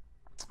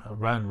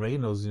 Ryan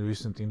Reynolds in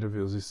recent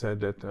interviews, he said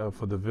that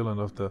for the villain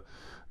of the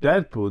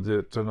Deadpool,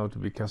 that turned out to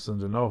be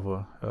Cassandra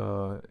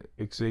Nova,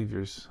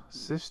 Xavier's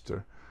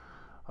sister.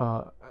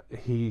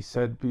 He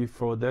said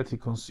before that he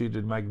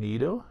considered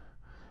Magneto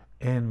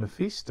and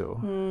Mephisto.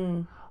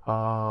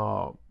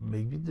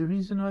 Maybe the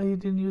reason why he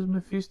didn't use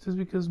Mephisto is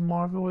because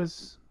Marvel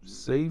is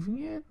saving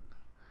it.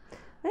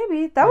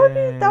 Maybe that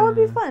would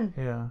be fun.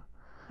 Yeah.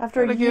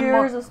 After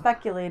years of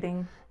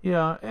speculating.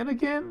 Yeah, and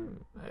again,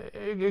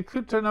 it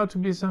could turn out to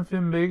be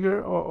something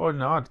bigger or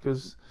not,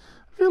 because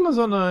Villains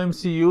on the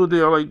MCU, they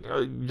are like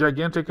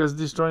gigantic as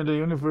destroying the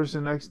universe.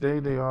 The next day,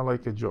 they are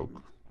like a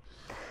joke.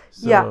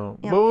 So,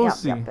 but we'll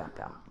see.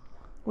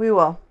 We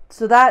will.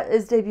 So that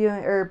is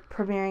debuting or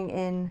premiering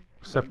in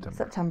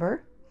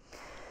September.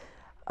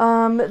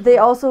 They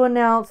also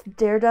announced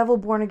Daredevil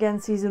Born Again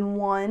Season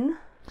 1.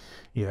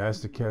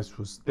 Yes, the cast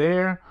was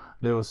there.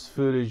 There was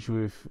footage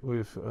with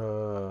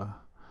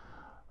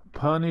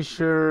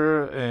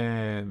Punisher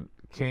and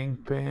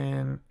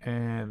Kingpin,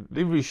 and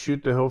they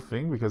reshoot the whole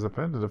thing because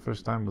apparently the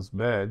first time was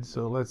bad.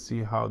 So let's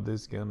see how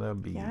this gonna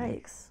be.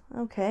 Yikes.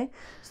 Okay.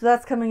 So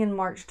that's coming in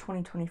March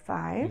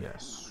 2025.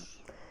 Yes.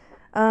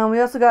 We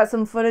also got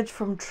some footage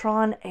from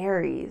Tron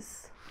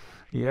Ares.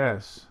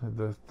 Yes,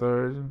 the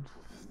third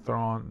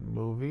Tron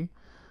movie.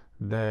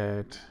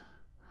 That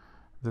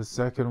the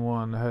second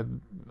one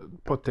had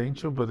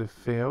potential, but it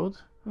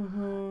failed.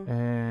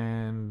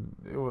 And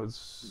it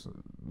was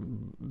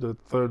the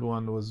third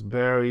one was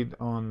buried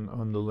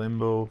on the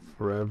limbo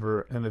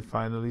forever, and it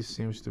finally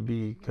seems to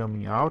be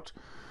coming out.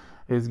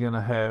 It's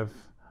gonna have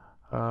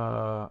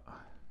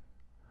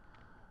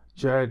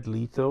Jared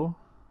Leto,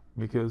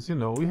 because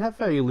we have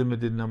very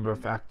limited number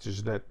of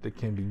actors that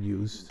can be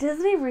used.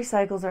 Disney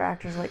recycles their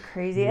actors like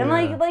crazy, and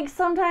like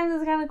sometimes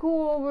it's kind of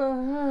cool.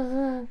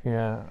 But...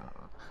 Yeah.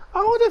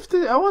 I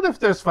wonder if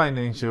there's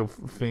financial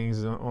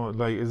things, or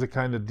like is the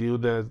kind of deal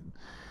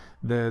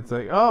that's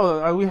like,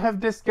 oh, we have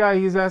this guy,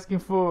 he's asking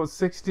for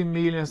 60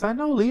 million. I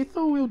know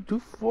Lethal will do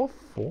for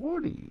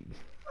 40.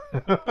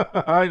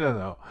 I don't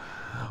know,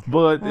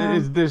 but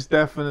there's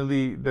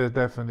definitely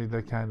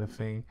that kind of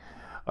thing.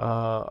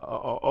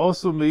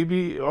 Also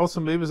maybe it's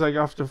like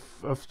after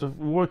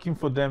working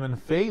for them and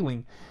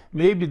failing,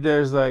 maybe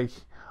there's like,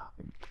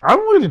 I'm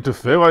willing to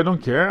fail. I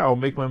don't care. I'll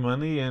make my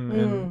money,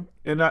 and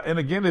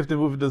again, if the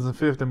movie doesn't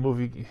fit, if the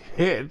movie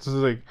hits, it's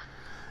like,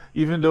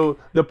 even though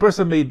the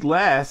person made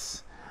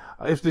less,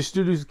 if the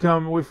studios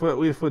come with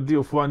a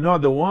deal for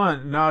another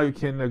one, now you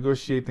can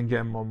negotiate and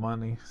get more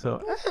money.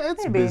 So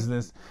it's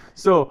business.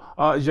 So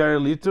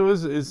Jared Leto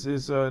is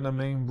in the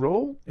main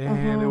role,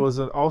 and it was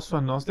also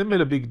announced. They made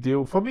a big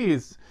deal. For me,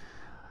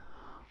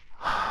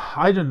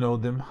 I don't know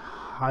them.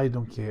 I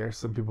don't care.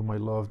 Some people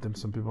might love them.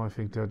 Some people might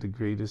think they're the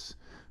greatest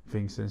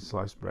thing since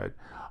sliced bread.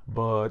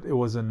 But it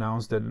was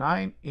announced that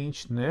 9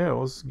 Inch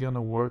Nails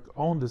gonna work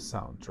on the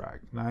soundtrack.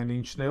 9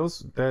 Inch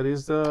Nails, that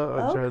is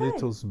Jared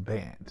Leto's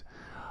band.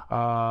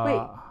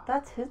 Wait,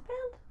 that's his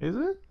band? Is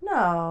it?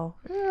 No.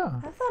 Yeah.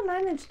 I thought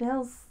 9 Inch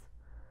Nails,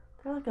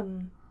 they're like a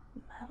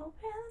metal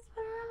band that's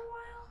been around a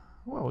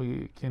while.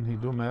 Well, can he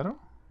do metal?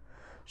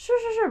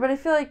 Sure. But I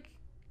feel like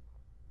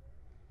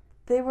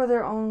they were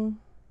their own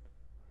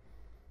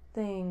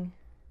thing.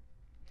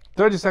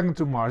 30 Seconds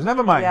to Mars.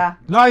 Never mind. Yeah.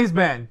 Not his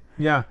band.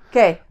 Yeah.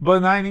 Okay.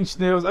 But 9 Inch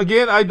Nails,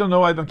 again, I don't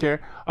know. I don't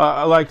care.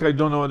 I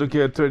don't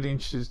care. 30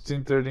 inches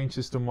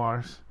to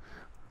Mars.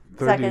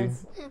 30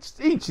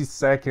 seconds.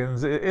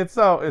 Seconds. It's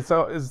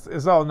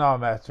all now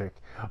metric.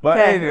 But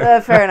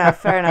anyway. Fair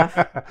enough.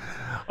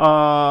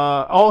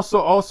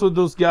 Also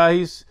those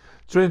guys,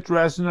 Trent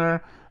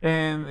Reznor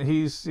and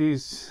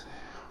his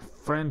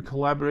friend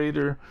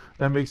collaborator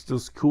that makes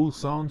those cool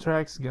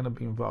soundtracks gonna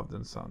be involved in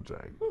the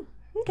soundtrack.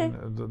 Okay.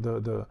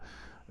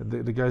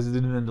 The guys that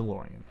did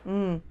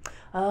Mandalorian.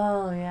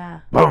 Oh yeah.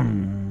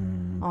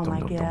 Boom. Oh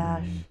my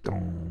gosh.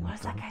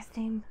 What's that guy's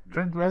name?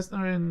 Trent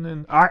Reznor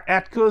and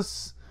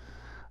Atkus.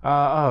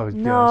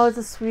 No, it's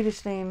a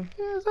Swedish name.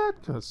 Yeah,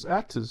 it's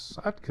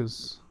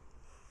Atkus.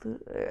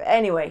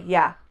 Anyway,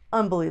 yeah,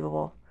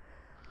 unbelievable.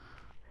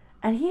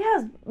 And he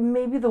has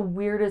maybe the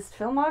weirdest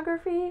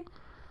filmography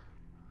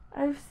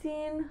I've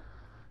seen.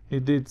 He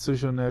did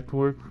Social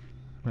Network,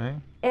 right?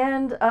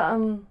 And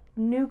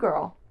New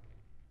Girl.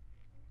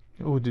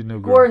 Who did New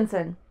Girl?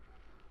 Göransson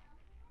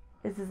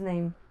is his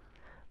name.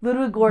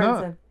 Ludwig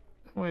Göransson.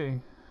 No,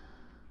 wait.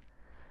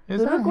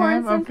 Is that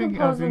him? I'm thinking,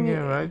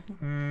 right?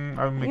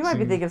 I'm mixing. You might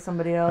be thinking of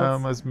somebody else. I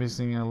was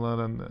missing a lot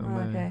on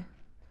okay.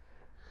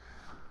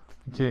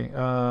 Okay.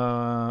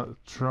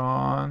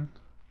 Tron.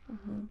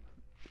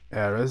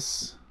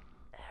 Ares,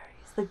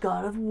 the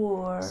god of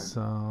war.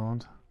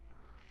 Sound.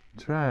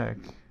 Track.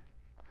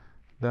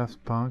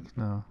 Daft Punk.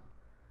 No.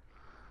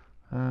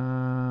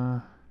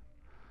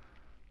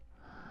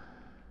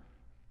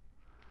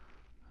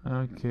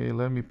 Okay.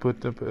 Let me put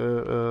the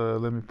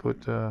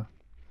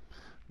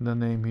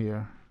name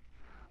here.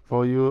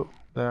 For you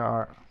that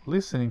are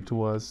listening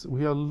to us,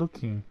 we are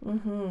looking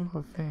for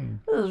a thing.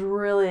 This is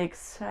really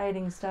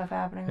exciting stuff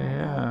happening right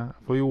now. Yeah.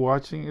 For you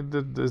watching it,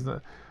 there's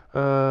not.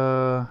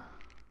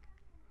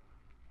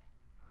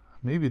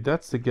 Maybe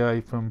that's the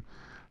guy from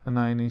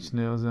 9 Inch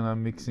Nails, and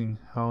I'm mixing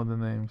all the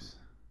names.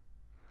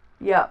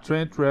 Yeah.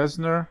 Trent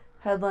Reznor.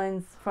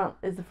 Headlines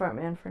is the front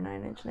man for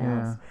 9 Inch Nails.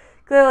 Yeah.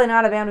 Clearly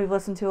not a band we've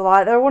listened to a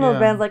lot. They're one of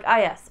those bands like,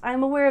 yes,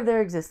 I'm aware of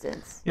their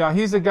existence. Yeah,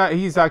 he's the guy.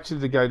 He's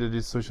actually the guy that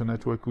did Social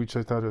Network, which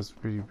I thought was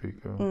pretty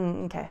big.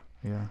 Okay.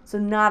 Yeah. So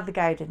not the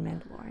guy who did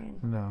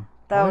Mandalorian. No.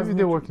 Maybe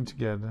they're working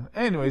together.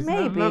 Anyways,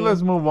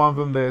 let's move on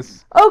from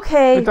this.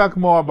 Okay. We'll talk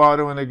more about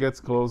it when it gets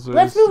closer.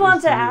 Let's move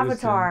on to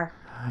Avatar.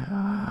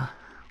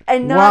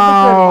 And not the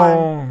good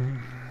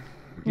one.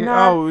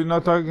 Yeah, we're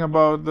not talking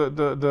about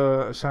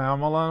the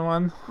Shyamalan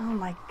one. Oh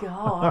my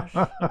gosh.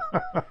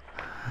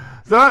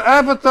 So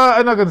Avatar,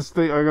 I'm not gonna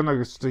stay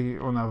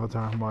on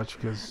Avatar much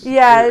because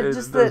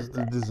just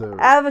it deserve it.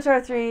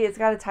 Avatar 3. It's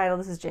got a title.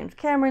 This is James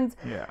Cameron's.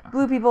 Yeah.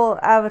 Blue People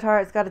Avatar.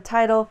 It's got a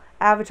title.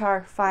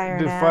 Avatar Fire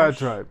and Ash. The Fire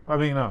Tribe. I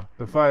mean, no,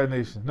 the Fire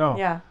Nation. No.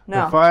 Yeah.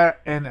 No. The Fire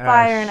and Ash.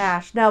 Fire and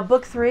Ash. Now,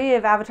 book 3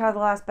 of Avatar: The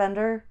Last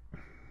Bender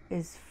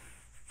is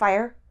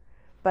fire.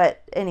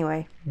 But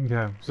anyway.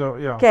 Okay. So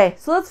yeah. Okay.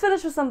 So let's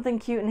finish with something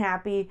cute and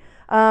happy.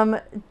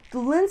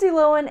 Lindsay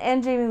Lohan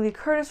and Jamie Lee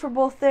Curtis were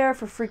both there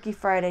for Freaky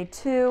Friday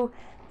 2.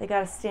 They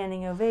got a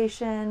standing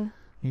ovation.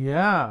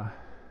 Yeah.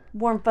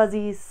 Warm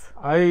fuzzies.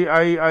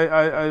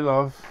 I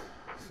love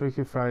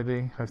Freaky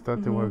Friday. I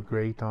thought they were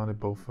great on it,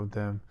 both of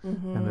them,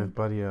 and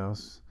everybody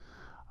else.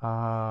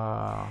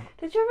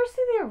 Did you ever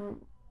see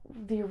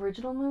the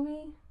original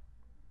movie?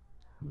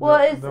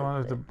 Well, it's the one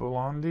with the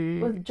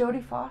blondie with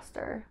Jodie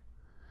Foster.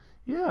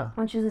 Yeah.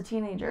 When she was a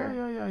teenager.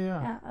 Yeah.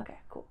 Yeah. Okay.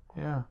 Cool.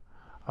 Yeah.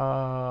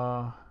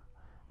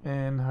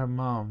 And her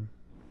mom.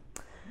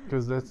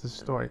 Because that's the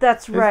story.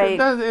 That's right.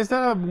 Is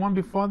that a one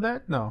before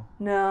that? No.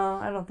 No,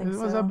 I don't think so.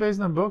 Was that based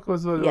on a book or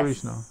was it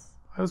original?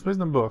 It was based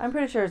on a book. I'm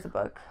pretty sure it's a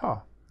book.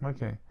 Oh,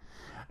 okay.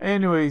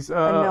 Anyways,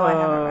 no, I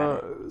haven't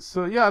read it.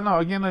 So yeah, no.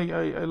 Again,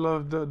 I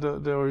love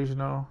the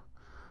original.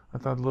 I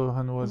thought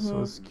Lohan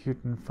was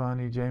cute and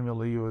funny. Jamie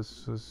Lee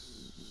was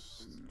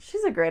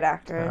she's a great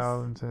actress.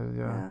 Talented,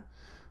 yeah.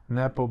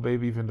 Nepo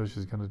baby, even though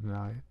she's gonna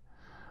deny it.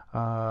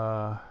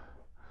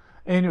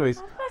 Anyways,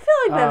 I feel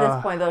like at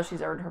this point though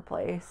she's earned her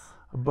place.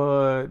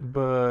 But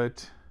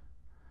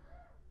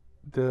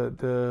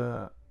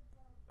the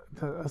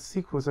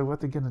sequel is like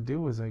what they're gonna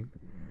do is like,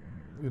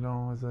 you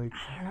know, it's like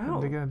I don't know.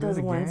 they're gonna do Does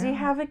it again? Lindsay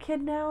have a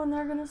kid now and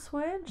they're gonna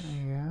switch?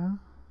 Yeah.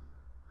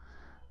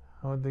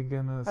 Are they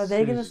gonna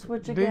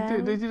switch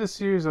again? They did a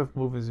series of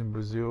movies in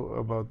Brazil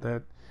about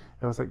that.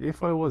 It was like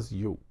If I Was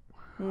You.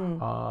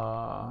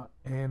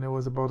 And it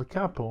was about a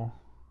couple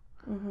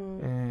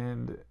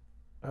and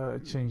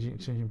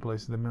changing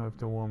places, the man with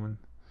the woman.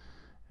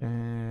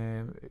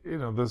 And you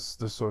know, this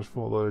the source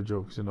for a lot of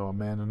jokes. You know, a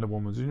man in the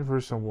woman's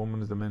universe, a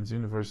woman is the man's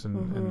universe,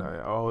 and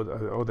all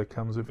that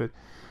comes with it.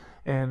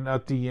 And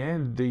at the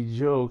end, they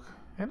joke,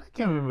 and I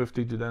can't remember if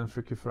they do that on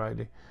Freaky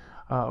Friday,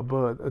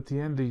 but at the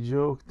end they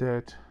joke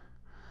that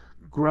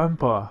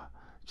Grandpa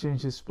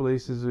changes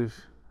places with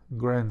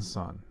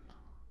grandson.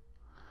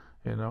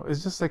 You know,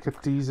 it's just like a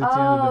tease at the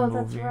end of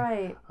the movie. Oh, that's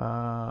right.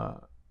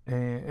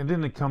 And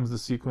then it comes the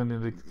sequence,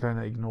 and they kind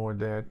of ignore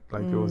that,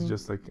 like it was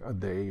just like a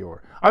day,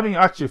 or I mean,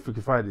 actually,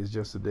 Freaky Friday is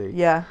just a day.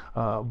 Yeah.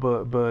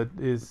 But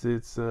it's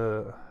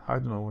I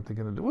don't know what they're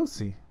gonna do. We'll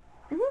see.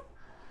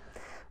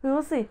 We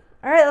will see.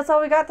 All right, that's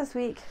all we got this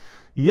week.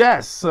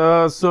 Yes.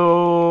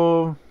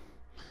 So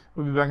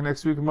we'll be back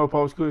next week with more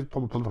pop culture.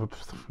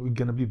 We're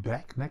gonna be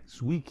back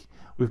next week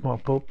with more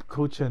pop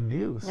culture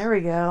news. There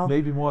we go.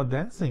 Maybe more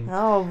dancing.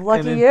 Oh,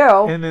 lucky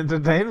you. And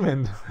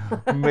entertainment.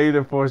 May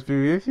the force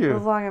be with you.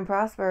 Live long and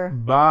prosper.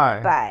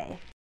 Bye. Bye.